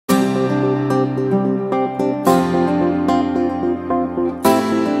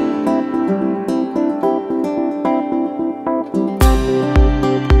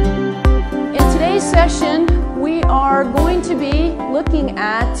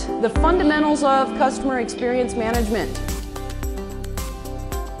the fundamentals of customer experience management.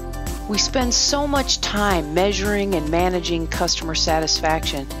 We spend so much time measuring and managing customer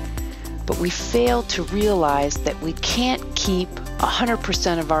satisfaction, but we fail to realize that we can't keep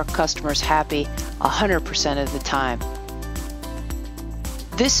 100% of our customers happy 100% of the time.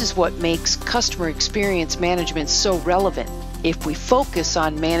 This is what makes customer experience management so relevant. If we focus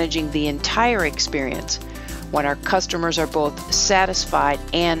on managing the entire experience, when our customers are both satisfied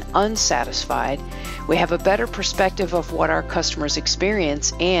and unsatisfied, we have a better perspective of what our customers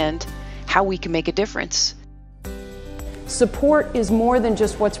experience and how we can make a difference. Support is more than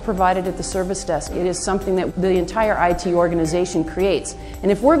just what's provided at the service desk. It is something that the entire IT organization creates.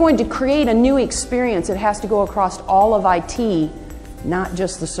 And if we're going to create a new experience, it has to go across all of IT, not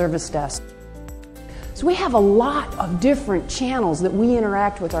just the service desk. So we have a lot of different channels that we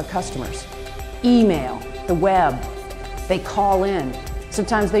interact with our customers. Email, the web, they call in,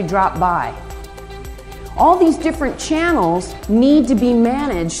 sometimes they drop by. All these different channels need to be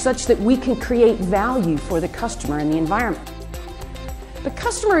managed such that we can create value for the customer and the environment. But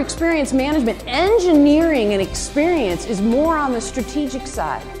customer experience management, engineering and experience is more on the strategic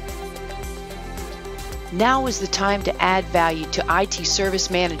side. Now is the time to add value to IT service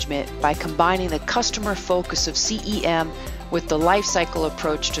management by combining the customer focus of CEM with the lifecycle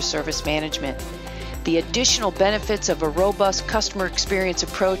approach to service management. The additional benefits of a robust customer experience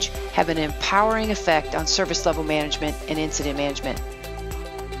approach have an empowering effect on service level management and incident management.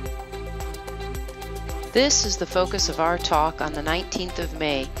 This is the focus of our talk on the 19th of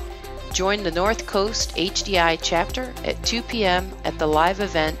May. Join the NorthCoast HDI chapter at 2 p.m. at the live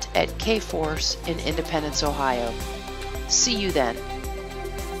event at KForce in Independence, Ohio. See you then.